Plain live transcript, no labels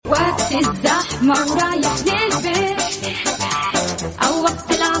الزحمة ورايح للبيت أو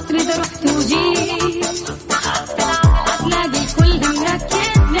وقت العصر إذا رحت وجيت هتلاقي الكل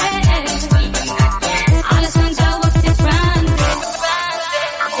مركز ليه علشان ده وقت ترانزيت.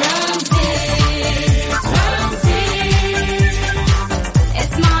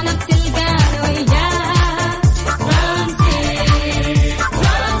 اسمعنا بتلقانا وياك ترانزيت.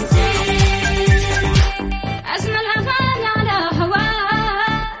 أجمل أغاني على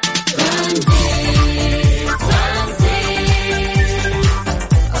هواك ترانزيت.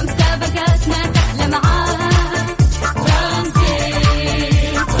 ومسابقاتنا تحلى معاك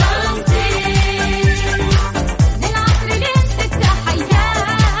ترانزيت. للعصر لين 6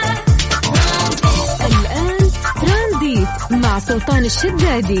 حياك. الآن ترانزيت مع سلطان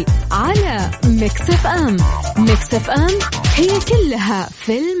الشدادي على ميكس اف ام. ميكس اف ام هي كلها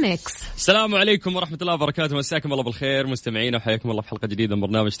في الميكس. السلام عليكم ورحمة الله وبركاته، مساكم الله بالخير مستمعينا وحياكم الله في حلقة جديدة من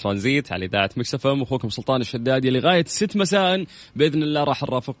برنامج ترانزيت على إذاعة ميكس اف ام. أخوكم سلطان الشدادي لغاية 6 مساء بإذن الله راح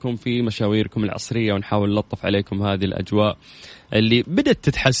نرافقكم في مشاويركم العصرية ونحاول نلطف عليكم هذه الأجواء اللي بدأت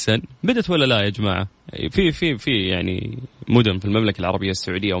تتحسن. بدأت ولا لا يا جماعة؟ في يعني مدن في المملكة العربية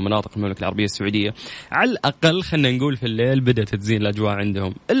السعودية ومناطق المملكة العربية السعودية على الأقل خلنا نقول في الليل بدأت تزين الأجواء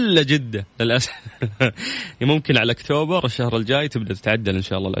عندهم، إلا جدة للأسف. ممكن على أكتوبر الشهر الجاي تبدأ تتعدل إن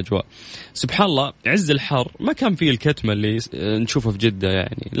شاء الله الأجواء. سبحان الله عز الحر ما كان فيه الكتمة اللي نشوفه في جدة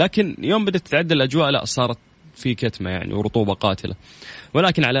يعني، لكن يوم بدأت تتعدل الأجواء لا صارت في كتمة يعني ورطوبة قاتلة،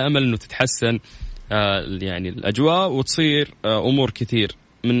 ولكن على أمل أنه تتحسن يعني الأجواء وتصير أمور كثير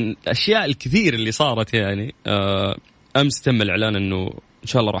من الأشياء الكثير اللي صارت يعني. أمس تم الإعلان أنه إن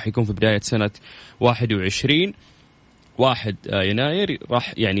شاء الله راح يكون في بداية سنة 21 يناير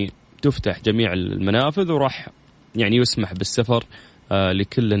راح يعني تفتح جميع المنافذ وراح يعني يسمح بالسفر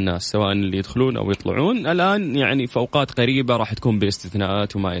لكل الناس سواء اللي يدخلون أو يطلعون. الآن يعني في أوقات قريبة راح تكون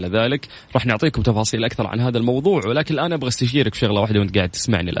باستثناءات وما إلى ذلك. راح نعطيكم تفاصيل أكثر عن هذا الموضوع، ولكن الآن أبغى استشيرك في شغلة واحدة وأنت قاعد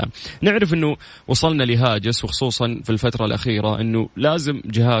تسمعني الآن. نعرف أنه وصلنا لهاجس وخصوصا في الفترة الأخيرة أنه لازم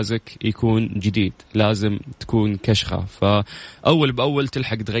جهازك يكون جديد، لازم تكون كشخة، فأول بأول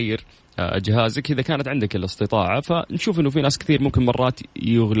تلحق تغير جهازك إذا كانت عندك الاستطاعة. فنشوف أنه في ناس كثير ممكن مرات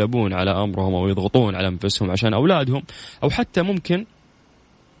يغلبون على أمرهم أو يضغطون على أنفسهم عشان أولادهم، أو حتى ممكن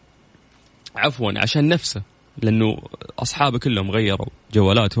عشان نفسه، لأنه أصحابه كلهم غيروا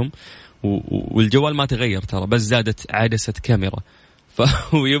جوالاتهم والجوال ما تغير ترى، بس زادت عدسة كاميرا،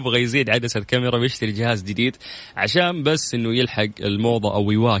 فهو يبغى يزيد عدسة كاميرا ويشتري جهاز جديد عشان بس إنه يلحق الموضة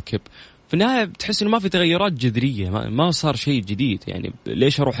أو يواكب. في النهاية بتحس إنه ما في تغيرات جذرية، ما صار شيء جديد يعني،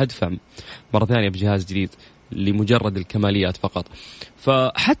 ليش أروح أدفع مرة ثانية بجهاز جديد لمجرد الكماليات فقط؟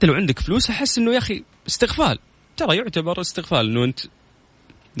 فحتى لو عندك فلوس أحس إنه يا أخي استغفال، ترى يعتبر استغفال إنه أنت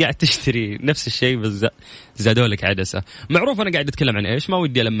قاعد تشتري نفس الشيء بس زادوا لك عدسة. معروف أنا قاعد أتكلم عن إيش، ما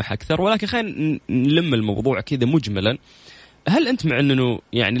ودي ألمح أكثر، ولكن خلينا نلم الموضوع كذا مجملا. هل أنت مع أنه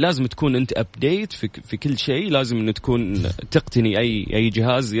يعني لازم تكون أنت أبديت في كل شيء، لازم أنه تكون تقتني أي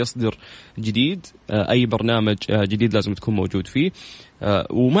جهاز يصدر جديد، أي برنامج جديد لازم تكون موجود فيه،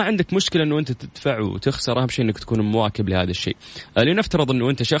 وما عندك مشكلة أنه أنت تدفع وتخسر، أهم شيء أنك تكون مواكب لهذا الشيء. لنفترض أنه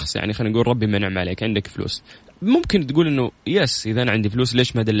أنت شخص يعني خلينا نقول ربي منعم عليك عندك فلوس، ممكن تقول إنه يس إذا أنا عندي فلوس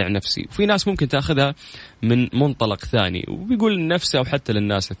ليش ما أدلع نفسي. وفي ناس ممكن تأخذها من منطلق ثاني وبيقول لنفسه أو حتى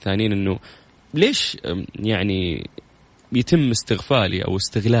للناس الثانيين إنه ليش يعني يتم استغفالي أو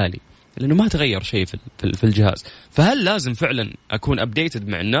استغلالي لأنه ما تغير شيء في الجهاز. فهل لازم فعلا أكون أبديتد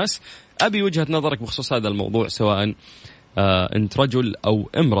مع الناس؟ أبي وجهة نظرك بخصوص هذا الموضوع، سواء أنت رجل أو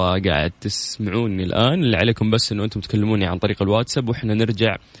امرأة قاعد تسمعوني الآن. اللي عليكم بس أنه أنتم تكلموني عن طريق الواتساب وإحنا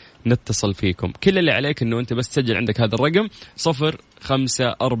نرجع نتصل فيكم. كل اللي عليك أنه أنت بس تسجل عندك هذا الرقم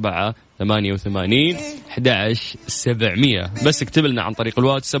 0548811700، بس اكتب لنا عن طريق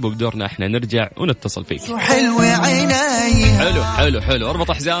الواتساب وبدورنا احنا نرجع ونتصل فيك. حلو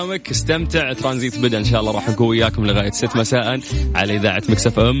اربط حزامك، استمتع. ترانزيت بدأ إن شاء الله، راح نكون وياكم لغاية 6 مساء على إذاعة ميكس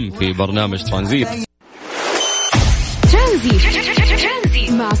اف ام في برنامج ترانزيت.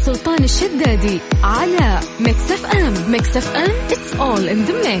 مع سلطان الشدادي على ميكس اف ام. ميكس اف ام it's all in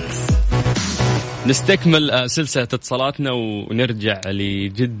the mix. نستكمل سلسلة اتصالاتنا ونرجع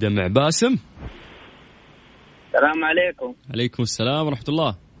لجدة مع باسم. السلام عليكم. عليكم السلام ورحمة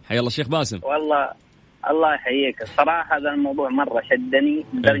الله، حيا الله شيخ باسم. والله الله يحييك، الصراحة هذا الموضوع مرة شدني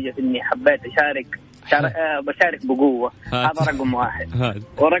لدرجة إني حبيت بشارك بقوة. هذا رقم 1.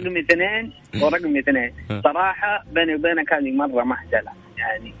 ورقم 2 صراحة بيني وبينك هذه مرة محزنة.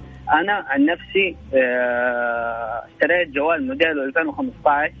 يعني أنا عن نفسي اشتريت جوال موديل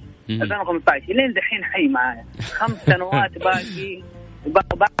 2015 لين دحين حي معايا 5 سنوات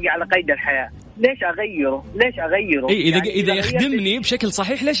باقي على قيد الحياة. ليش أغيره إذا يعني إذا يخدمني بشكل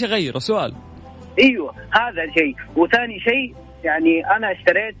صحيح ليش أغيره؟ سؤال. ايوه هذا شيء. وثاني شيء يعني انا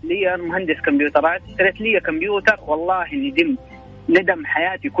اشتريت لي، انا مهندس كمبيوترات، اشتريت لي كمبيوتر والله ندم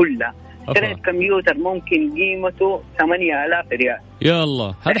حياتي كلها. اشتريت كمبيوتر ممكن قيمته 8000 ريال. يا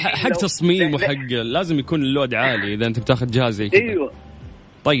الله، هذا حق تصميم وحق لازم يكون اللود عالي اذا انت بتاخذ جهاز زي كذا. ايوه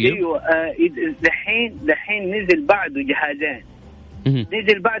طيب ايوه. دحين نزل بعده جهازين.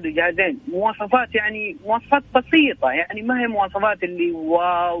 مواصفات يعني مواصفات بسيطة، يعني ما هي مواصفات اللي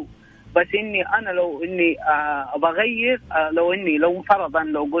واو، بس اني انا لو اني بغير، لو فرضا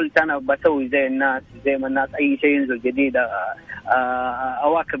لو قلت انا بسوي زي الناس، زي ما الناس اي شيء ينزل جديد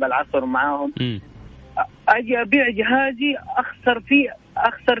اواكب العصر معاهم، اجي ابيع جهازي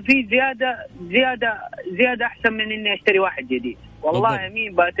اخسر فيه زيادة احسن من اني اشتري واحد جديد. والله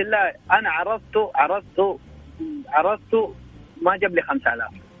يمين بات الله انا عرضته ما جاب لي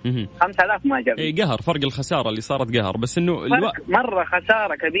 5000 ما جاب. اي قهر، فرق الخساره اللي صارت قهر، بس انه مره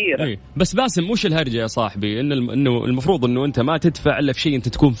خساره كبيره. اي بس باسم وش الهرجه يا صاحبي؟ انه المفروض انه انت ما تدفع الا في شيء انت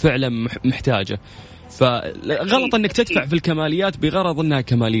تكون فعلا محتاجه. فغلط انك تدفع في الكماليات بغرض انها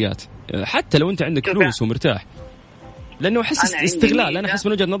كماليات، حتى لو انت عندك فلوس ومرتاح، لانه احس استغلال. انا احس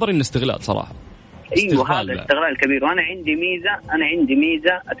من وجهة نظري انه استغلال صراحه. ايوه هذا استغلال كبير. وانا عندي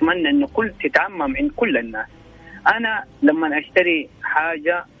ميزه اتمنى انه تتعمم عند كل الناس. أنا لما أشتري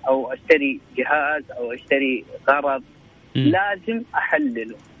حاجة أو أشتري جهاز أو أشتري غرض لازم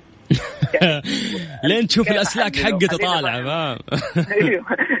أحلله. لين تشوف الأسلاك حقته طالعة. ما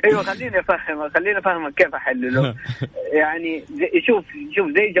أيوة خليني أفهمك كيف أحلله. يعني شوف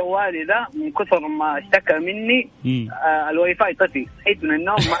زي جوالي ذا من كثر ما اشتكى مني الواي فاي طفي، صحيت من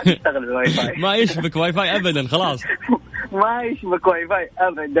النوم ما تشتغل الواي فاي. ما يشبك واي فاي أبدا خلاص. ما يشبك واي فاي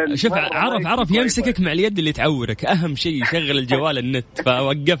ابدا. شوف عرف يمسكك مع اليد اللي تعورك، اهم شيء يشغل الجوال النت،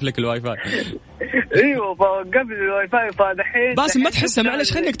 فوقف لك الواي فاي. ايوه فوقف لي الواي فاي. فدحين باسم ما تحسه،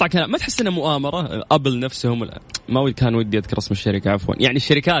 معلش خليني اقطع كلام، ما تحس انها مؤامره؟ ابل نفسهم ما كان ودي اذكر اسم الشركه عفوا، يعني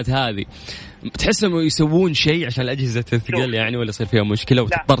الشركات هذه تحس انه يسوون شيء عشان الاجهزه تثقل يعني، ولا يصير فيها مشكله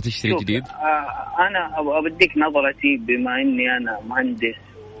وتضطر تشتري جديد؟ انا بديك نظرتي بما اني انا مهندس.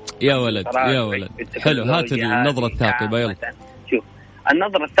 يا ولد حلو، هات النظرة الثاقبة. يلا شوف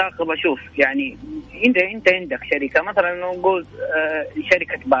النظرة الثاقبة. شوف يعني انت عندك شركة مثلا نقول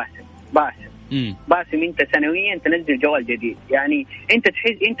شركة باسم انت سنويا تنزل جوال جديد، يعني انت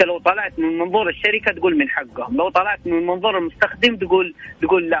تحس انت لو طلعت من منظور الشركة تقول من حقهم، لو طلعت من منظور المستخدم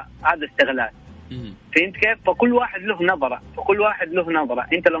تقول لا هذا استغلال. فهمت كيف؟ فكل واحد له نظرة.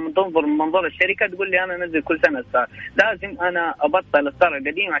 انت لما تنظر من منظور الشركة تقول لي انا انزل كل سنة اصدار، لازم انا ابطل الاصدار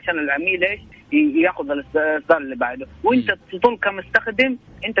القديم عشان العميل ايش ياخذ الاصدار اللي بعده. وانت تطول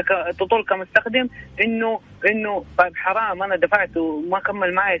كمستخدم انه طيب حرام انا دفعته ما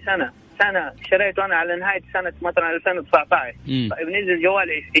كمل معي سنة شريته انا على نهاية سنة مثلا 2019، طيب نزل جوال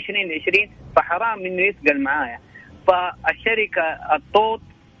 2020 فحرام انه يثقل معايا. فالشركة الطوط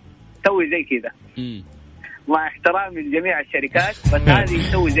تسوي زي كذا، مع احترامي لجميع الشركات، بس هذه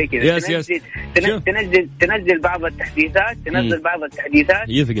تسوي زي كذا. تنزل بعض التحديثات،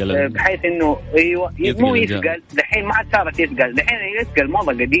 يثقل بحيث انه مو يثقل. دحين ما عاد صارت يثقل، دحين يثقل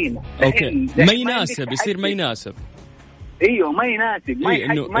موضة قديمة. ما يناسب، يصير ما يناسب. ايوه ما يناسب.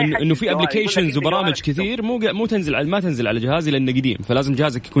 انه في ابلكيشنز وبرامج كثير ما تنزل على جهازي لانه قديم، فلازم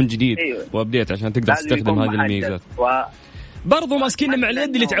جهازك يكون جديد وابديت عشان تقدر تستخدم هذه الميزات. برضو ماسكين مع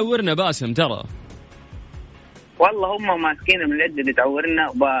اليد اللي تعورنا باسم ترى. والله هم ماسكين من اليد اللي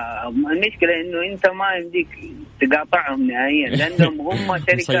تعورنا. المشكلة إنه أنت ما يمديك تقاطعهم نهائيا، لأنهم هم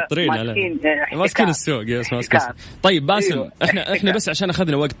شركة ماسكين السوق. طيب باسم، إحنا بس عشان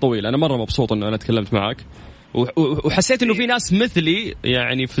أخذنا وقت طويل، أنا مرة مبسوط إنه أنا تكلمت معك، وحسيت إنه في ناس مثلي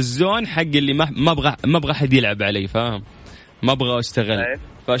يعني في الزون حق اللي ما أبغى حد يلعب علي، فاهم؟ ما أبغى أستغل.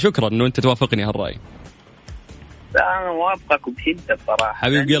 فشكرا إنه أنت توافقني هالرأي. أنا موافقك بشدة بصراحة،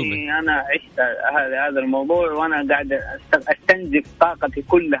 حبيب قلبي. أنا عشت هذا الموضوع وأنا قاعد أستنزف طاقتي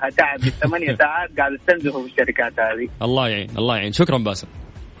كلها، تعب 8 ساعات قاعد أستنزفه في الشركات هذه. الله يعين. شكرا باسم.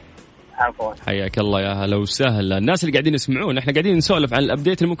 عفوا. حياك الله، يا هلا وسهلا. الناس اللي قاعدين يسمعون، احنا قاعدين نسولف عن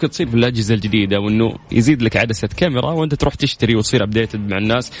الابديت اللي ممكن تصير في الاجهزه الجديده، وانه يزيد لك عدسه كاميرا وانت تروح تشتري وتصير ابديت مع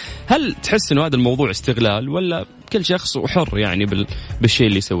الناس. هل تحس انه هذا الموضوع استغلال، ولا كل شخص وحر يعني بالشيء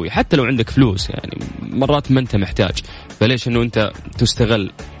اللي يسويه؟ حتى لو عندك فلوس يعني مرات ما انت محتاج، فليش انه انت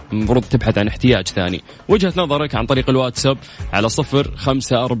تستغل؟ المفروض تبحث عن احتياج ثاني. وجهة نظرك عن طريق الواتساب على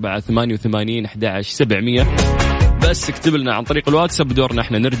 0548811700. بس اكتب لنا عن طريق الواتساب، بدورنا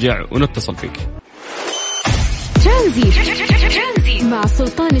احنا نرجع ونتصل فيك. ترانزيت مع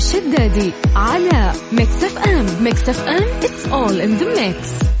سلطان الشدادي على ميكس اف ام. It's all in the mix.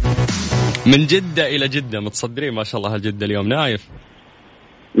 من جدة إلى جدة متصدرين ما شاء الله هالجدة اليوم. نايف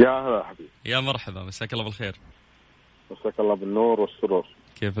يا هلا حبيبي. يا مرحبا، مساك الله بالخير. مساك الله بالنور والسرور.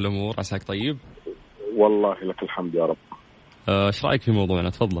 كيف الأمور؟ عساك طيب؟ والله لك الحمد يا رب. ايش رأيك في موضوعنا؟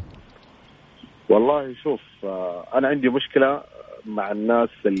 تفضل. والله شوف، أنا عندي مشكلة مع الناس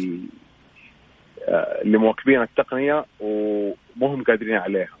اللي مواكبين التقنية ومهم قادرين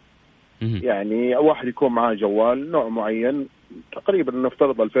عليها. يعني واحد يكون معاه جوال نوع معين، تقريبا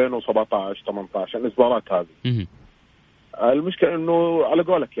نفترض 2017 18 الإصدارات هذه. المشكلة إنه على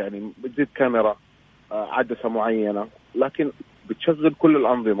قولك يعني بتزيد كاميرا، عدسة معينة، لكن بتشغل كل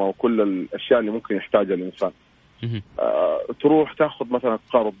الأنظمة وكل الأشياء اللي ممكن يحتاجها الإنسان. تروح تاخذ مثلا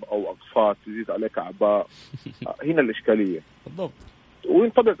قرض أو أقساط تزيد عليك أعباء. هنا الإشكالية بالضبط.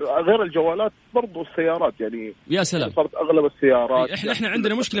 وطبعا غير الجوالات برضو السيارات، يعني يا سلام صارت أغلب السيارات. احنا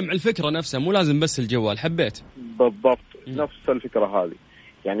عندنا مشكلة مع الفكرة نفسها، مو لازم بس الجوال. حبيت بالضبط نفس الفكرة هذه،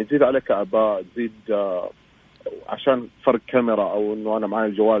 يعني تزيد عليك أعباء، تزيد عشان فرق كاميرا أو إنه أنا معي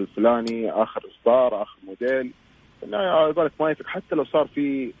الجوال الفلاني آخر إصدار آخر موديل. على بالك ما يفرق، حتى لو صار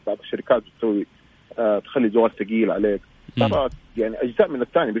في بعض الشركات بتسوي تخلي جوال ثقيل عليك، ترى يعني أجزاء من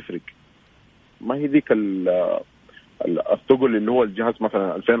الثاني بيفرق. ما هي ذيك الثقل اللي هو الجهاز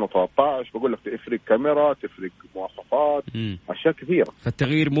مثلا 2013 بقول لك تفرق كاميرا، تفرق مواصفات، أشياء كثيرة.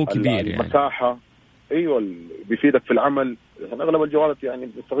 فالتغيير مو كبير يعني. المساحة أيوة بيفيدك في العمل. أغلب الجوالات يعني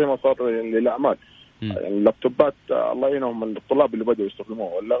بنستخدمها صار للأعمال. يعني اللابتوبات الله يعينهم الطلاب اللي بدأوا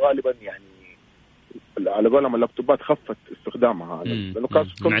يستخدموها، ولا غالبا يعني على قولهم اللابتوبات خفت استخدامها لأنه كان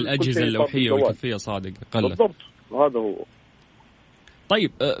مع الأجهزة اللوحية والكفية صادق قلت. بالضبط هذا هو.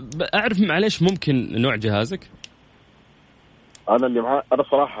 طيب أعرف معلش ممكن نوع جهازك؟ أنا اللي معاه أنا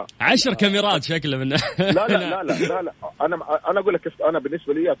صراحة 10 كاميرات شكله منه. لا لا لا لا لا, لا. أنا أقول لك أنا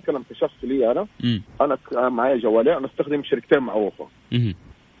بالنسبة لي أتكلم كشخص لي أنا معايا جوالين، أنا أستخدم شركتين معروفة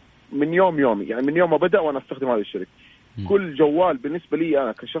من يومي، يعني من يوم ما بدأ وأنا أستخدم هذه الشركة. كل جوال بالنسبة لي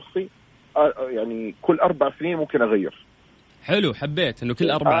أنا كشخصي يعني كل 4 سنين ممكن أغير. حلو، حبيت إنه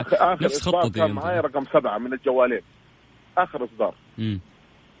كل 4 نفس خطتي. كان معايا رقم 7 من الجوالين آخر إصدار.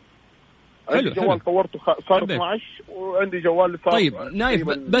 حلو جوال طورته صار 12 وعندي جوال صار. طيب نايف،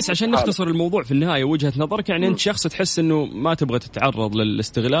 بس عشان نختصر الموضوع في النهاية، وجهة نظرك يعني أنت شخص تحس إنه ما تبغى تتعرض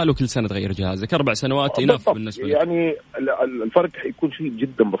للاستغلال وكل سنة تغير جهازك، 4 سنوات ينف بالنسبة لك. يعني الفرق يكون شيء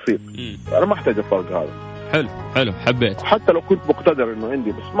جدا بسيط. أنا ما أحتاج الفرق هذا. حلو حبيت. حتى لو كنت مقتدر إنه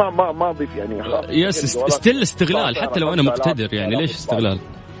عندي، بس ما أضيف يعني. يس استيل استغلال، حتى لو أنا مقتدر يعني ليش استغلال؟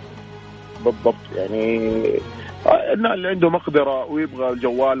 بالضبط يعني اللي عنده مقدرة ويبغى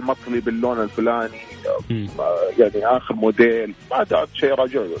الجوال مطلي باللون الفلاني يعني آخر موديل، ما ده شيء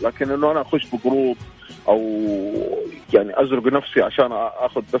راجع له. لكن إنه أنا أخش بجروب أو يعني أزرق نفسي عشان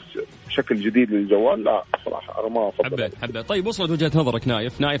أخذ بس شكل جديد للجوال، لا صراحة أنا ما أفضل. حبيت. طيب وصلت وجهة نظرك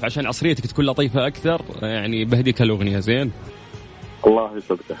نايف عشان عصريتك تكون لطيفة أكثر، يعني بهديك الأغنية. زين الله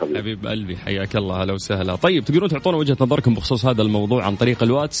يسعدك يا حبيب قلبي، حياك الله، هلا وسهلا. طيب تقدرون تعطونا وجهة نظركم بخصوص هذا الموضوع عن طريق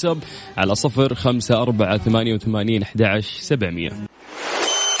الواتساب على 0548811700.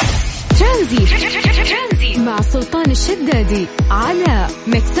 ترانزيت مع سلطان الشدادي على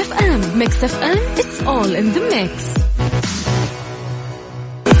ميكس اف ام. It's all in the mix.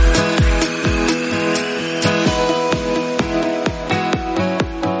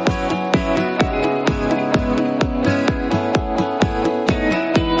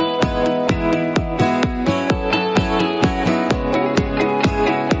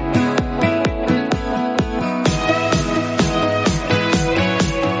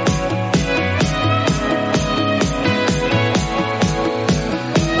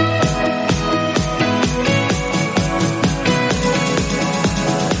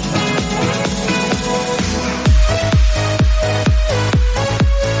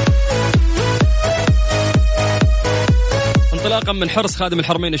 من حرص خادم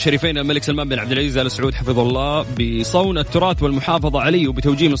الحرمين الشريفين الملك سلمان بن عبد العزيز آل سعود حفظه الله بصون التراث والمحافظة عليه،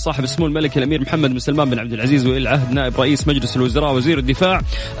 وبتوجيه من صاحب السمو الملك الأمير محمد بن سلمان بن عبد العزيز ولي العهد نائب رئيس مجلس الوزراء وزير الدفاع،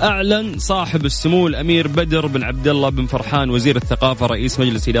 أعلن صاحب السمو الأمير بدر بن عبد الله بن فرحان وزير الثقافة رئيس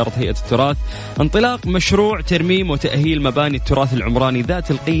مجلس إدارة هيئة التراث انطلاق مشروع ترميم وتأهيل مباني التراث العمراني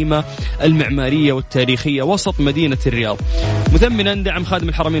ذات القيمة المعمارية والتاريخية وسط مدينة الرياض، مثمنا دعم خادم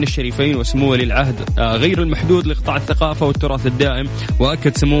الحرمين الشريفين وسمو ولي العهد غير المحدود لقطاع الثقافة والتراث الدائم.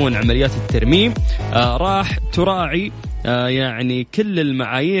 وأكد سمو أن عمليات الترميم راح تراعي يعني كل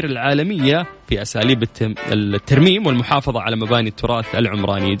المعايير العالمية في أساليب الترميم والمحافظة على مباني التراث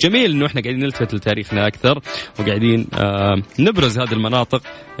العمراني. جميل إنه إحنا قاعدين نلتفت لتاريخنا أكثر وقاعدين نبرز هذه المناطق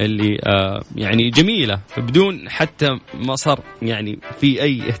اللي يعني جميلة بدون حتى ما صار يعني في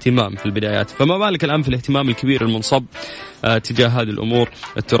أي اهتمام في البدايات، فما بالك الآن في الاهتمام الكبير المنصب تجاه هذه الأمور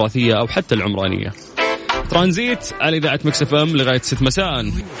التراثية أو حتى العمرانية. ترانزيت على إذاعة ميكس اف ام لغاية 6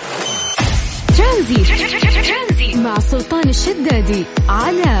 مساء. ترانزيت مع سلطان الشدادي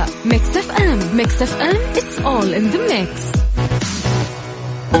على ميكس اف ام. ميكس اف ام it's all in the mix.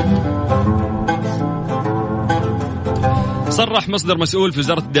 صرح مصدر مسؤول في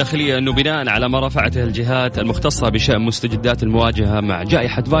وزارة الداخلية أنه بناء على ما رفعته الجهات المختصة بشأن مستجدات المواجهة مع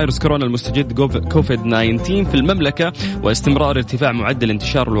جائحة فيروس كورونا المستجد كوفيد 19 في المملكة واستمرار ارتفاع معدل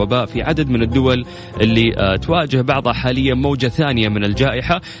انتشار الوباء في عدد من الدول اللي تواجه بعضها حاليا موجة ثانية من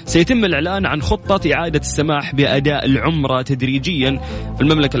الجائحة، سيتم الإعلان عن خطة إعادة السماح بأداء العمرة تدريجيا في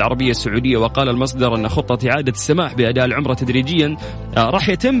المملكة العربية السعودية. وقال المصدر أن خطة إعادة السماح بأداء العمرة تدريجيا راح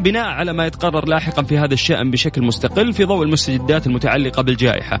يتم بناء على ما يتقرر لاحقا في هذا الشأن بشكل مستقل في ضوء المستجدات المتعلقة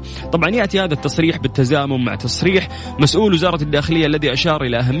بالجائحة. طبعا يأتي هذا التصريح بالتزامن مع تصريح مسؤول وزارة الداخلية الذي أشار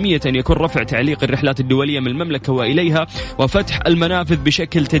إلى أهمية أن يكون رفع تعليق الرحلات الدولية من المملكة وإليها وفتح المنافذ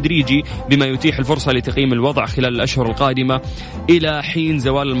بشكل تدريجي بما يتيح الفرصة لتقييم الوضع خلال الأشهر القادمة إلى حين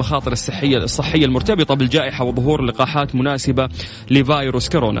زوال المخاطر الصحية المرتبطة بالجائحة وظهور لقاحات مناسبة لفيروس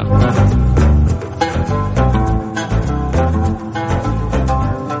كورونا.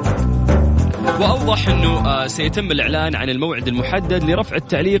 وأوضح أنه سيتم الإعلان عن الموعد المحدد لرفع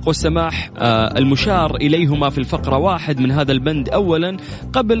التعليق والسماح المشار إليهما في الفقرة 1 من هذا البند أولا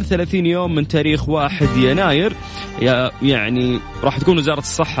قبل 30 يوم من تاريخ 1 يناير. يعني راح تكون وزارة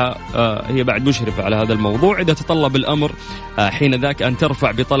الصحة هي بعد مشرفة على هذا الموضوع إذا تطلب الأمر حين ذاك أن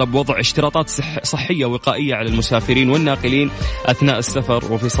ترفع بطلب وضع اشتراطات صحية وقائية على المسافرين والناقلين أثناء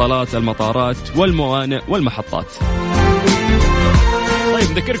السفر وفي صالات المطارات والموانئ والمحطات.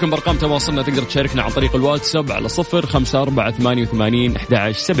 طيب نذكركم بأرقام تواصلنا، تقدر تشاركنا عن طريق الواتساب على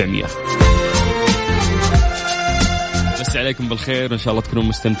 0548811700. بس عليكم بالخير، إن شاء الله تكونوا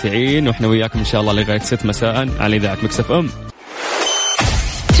مستمتعين وإحنا وياكم إن شاء الله لغاية 6 مساء على إذاعة ميكس اف ام.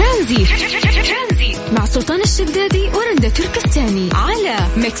 ترانزيت مع سلطان الشدادي ورندا تركستاني على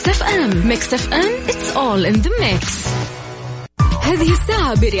ميكس اف ام. ميكس اف ام it's all in the mix. هذه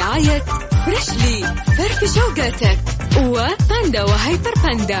الساعة برعاية فريشلي فرف شوقاتك وباندا وهيبر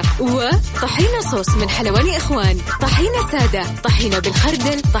باندا وطحينة صوص من حلواني إخوان، طحينة سادة، طحينة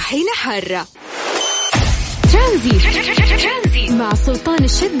بالخردل، طحينة حارة. ترانزيت مع سلطان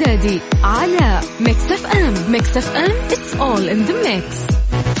الشدادي على ميكس اف ام. ميكس اف ام it's all in the mix.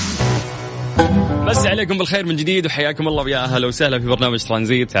 مسي عليكم بالخير من جديد وحياكم الله ويا أهلا وسهلا في برنامج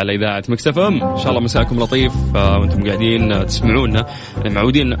ترانزيت على إذاعة ميكس اف ام. إن شاء الله مساكم لطيف وأنتم قاعدين تسمعونا.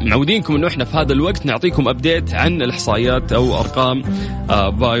 معودينكم إنه إحنا في هذا الوقت نعطيكم أبديت عن الإحصائيات أو أرقام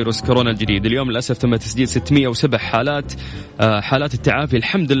فيروس كورونا الجديد. اليوم للأسف تم تسجيل 607 حالات التعافي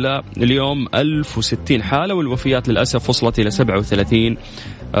الحمد لله اليوم 1060 حالة، والوفيات للأسف وصلت إلى 37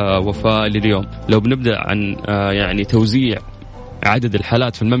 وفاة لليوم. لو بنبدأ عن يعني توزيع عدد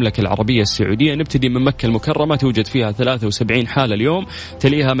الحالات في المملكة العربية السعودية، نبتدي من مكة المكرمة توجد فيها 73 حالة اليوم،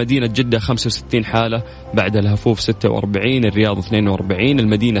 تليها مدينة جدة 65 حالة، بعد الهفوف 46، الرياض 42،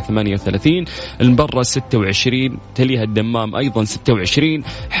 المدينة 38، المبرة 26، تليها الدمام أيضا 26،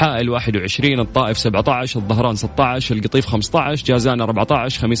 حائل 21، الطائف 17، الظهران 16، القطيف 15، جازان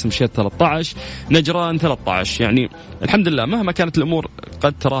 14، خميس مشيط 13، نجران 13. يعني الحمد لله مهما كانت الأمور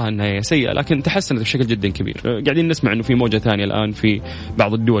قد تراها أنها سيئة لكن تحسنت بشكل جدا كبير. قاعدين نسمع أنه في موجة ثانية الآن في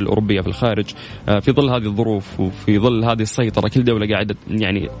بعض الدول الأوروبية في الخارج. في ظل هذه الظروف وفي ظل هذه السيطرة كل دولة قاعدة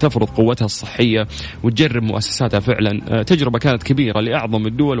يعني تفرض قوتها الصحية وتجرب مؤسساتها. فعلا تجربة كانت كبيرة لأعظم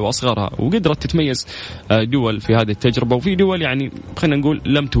الدول وأصغرها، وقدرت تتميز دول في هذه التجربة وفي دول يعني خلينا نقول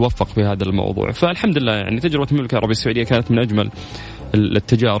لم توفق في هذا الموضوع. فالحمد لله يعني تجربة المملكة العربية السعودية كانت من أجمل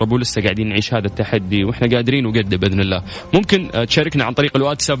التجارب، ولسه قاعدين نعيش هذا التحدي وإحنا قادرين وقد بإذن الله. ممكن تشاركنا عن طريق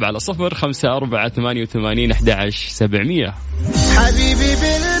الواتساب على 0548811700. حبيبي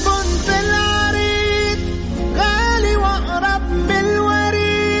بالبنت العريض غالي وأقرب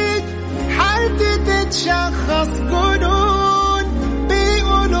بالوريد، حالتي تتشخص جنون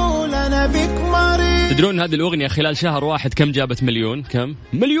بيقولوا لنا بك مريض. تدرون هذه الأغنية خلال شهر واحد كم جابت مليون؟ كم؟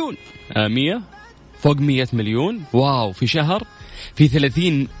 مليون 100 فوق 100 مليون. واو، في شهر في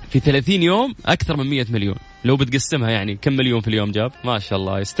 30 يوم أكثر من 100 مليون. لو بتقسمها يعني كم مليون في اليوم جاب؟ ما شاء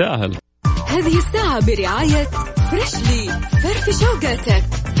الله يستاهل. هذه الساعة برعاية فريشلي فرف شوقاتك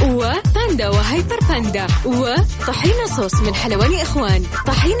وباندا وهيبر باندا وطحينة صوص من حلواني إخوان،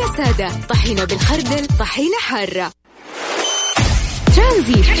 طحينة سادة، طحينة بالخردل، طحينة حارة.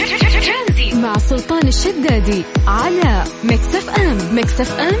 ترانزيت مع سلطان الشدادي على ميكس اف ام. ميكس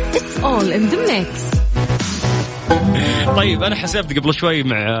اف ام it's all in the mix. طيب أنا حسبت قبل شوي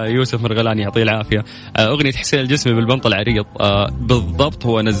مع يوسف مرغلاني يعطيه العافية أغنية حسين الجسمي بالبنط العريض بالضبط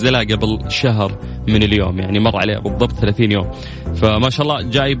هو نزلها قبل شهر من اليوم، يعني مر عليه بالضبط 30 يوم، فما شاء الله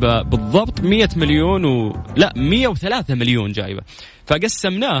جايبة بالضبط 100 مليون 103 مليون جايبة.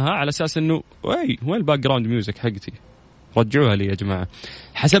 فقسمناها على أساس أنه وين الباك جراوند ميوزك حقتي، رجعوها لي يا جماعة.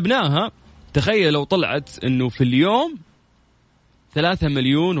 حسبناها، تخيل لو طلعت أنه في اليوم 3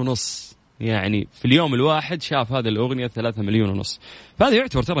 مليون ونص، يعني في اليوم الواحد شاف هذه الأغنية 3 مليون ونص. فهذا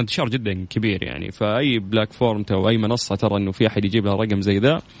يعتبر ترى انتشار جدا كبير، يعني فأي بلاك فورم أو أي منصة ترى أنه في أحد يجيب لها رقم زي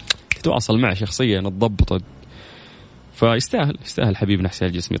ذا تتواصل معه شخصيا تضبط، فيستاهل حبيبنا حسين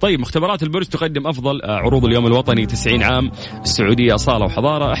الجسمي. طيب مختبرات البرج تقدم أفضل عروض اليوم الوطني 90 عام السعودية أصالة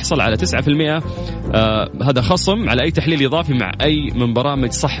وحضارة. احصل على 9% هذا خصم على أي تحليل إضافي مع أي من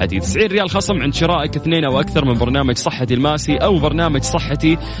برامج صحتي، 90 ريال خصم عند شرائك 2 أو أكثر من برنامج صحتي الماسي أو برنامج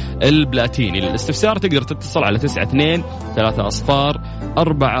صحتي البلاتيني. للاستفسار تقدر تتصل على 92 3 أصفار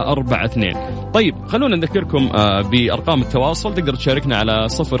 442. طيب خلونا نذكركم بأرقام التواصل، تقدر تشاركنا على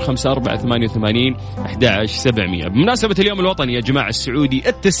 05488 11700. بمناسبة اليوم الوطني يا جماعة السعودي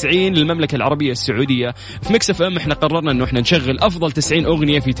 90 للمملكة العربية السعودية، في ميكس اف ام احنا قررنا انه احنا نشغل افضل 90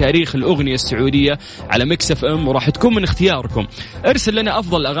 اغنية في تاريخ الاغنية السعودية على ميكس اف ام، وراح تكون من اختياركم. ارسل لنا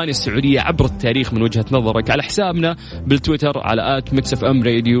افضل الاغاني السعودية عبر التاريخ من وجهة نظرك على حسابنا بالتويتر على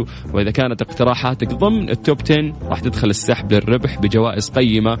 @mixfmradio، واذا كانت اقتراحاتك ضمن التوب 10 راح تدخل السحب للربح بجوائز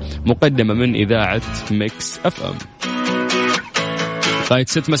قيمة مقدمة من إذاعة ميكس اف ام. لغاية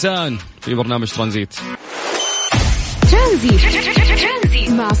 6 مساء في برنامج ترانزيت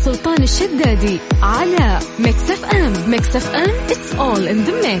مع سلطان الشدادي على ميكس اف ام. ميكس اف ام it's all in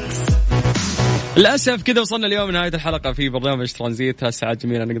the mix. للأسف كذا وصلنا اليوم نهاية الحلقة في برنامج ترانزيت. هالساعات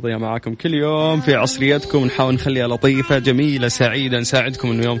جميلة نقضيها معاكم كل يوم في عصريتكم، نحاول نخليها لطيفة جميلة سعيدة،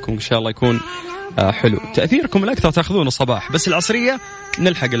 نساعدكم إنه يومكم إن شاء الله يكون حلو. تأثيركم الأكثر تأخذونه الصباح، بس العصرية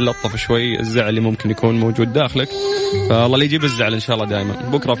نلحق اللطف شوي، الزعل اللي ممكن يكون موجود داخلك فالله اللي يجيب الزعل إن شاء الله دائما.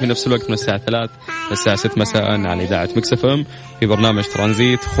 بكرة في نفس الوقت من الساعة 3 للساعة 6 مساء على إذاعة ميكس اف ام في برنامج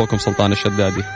ترانزيت. أخوكم سلطان الشدادي.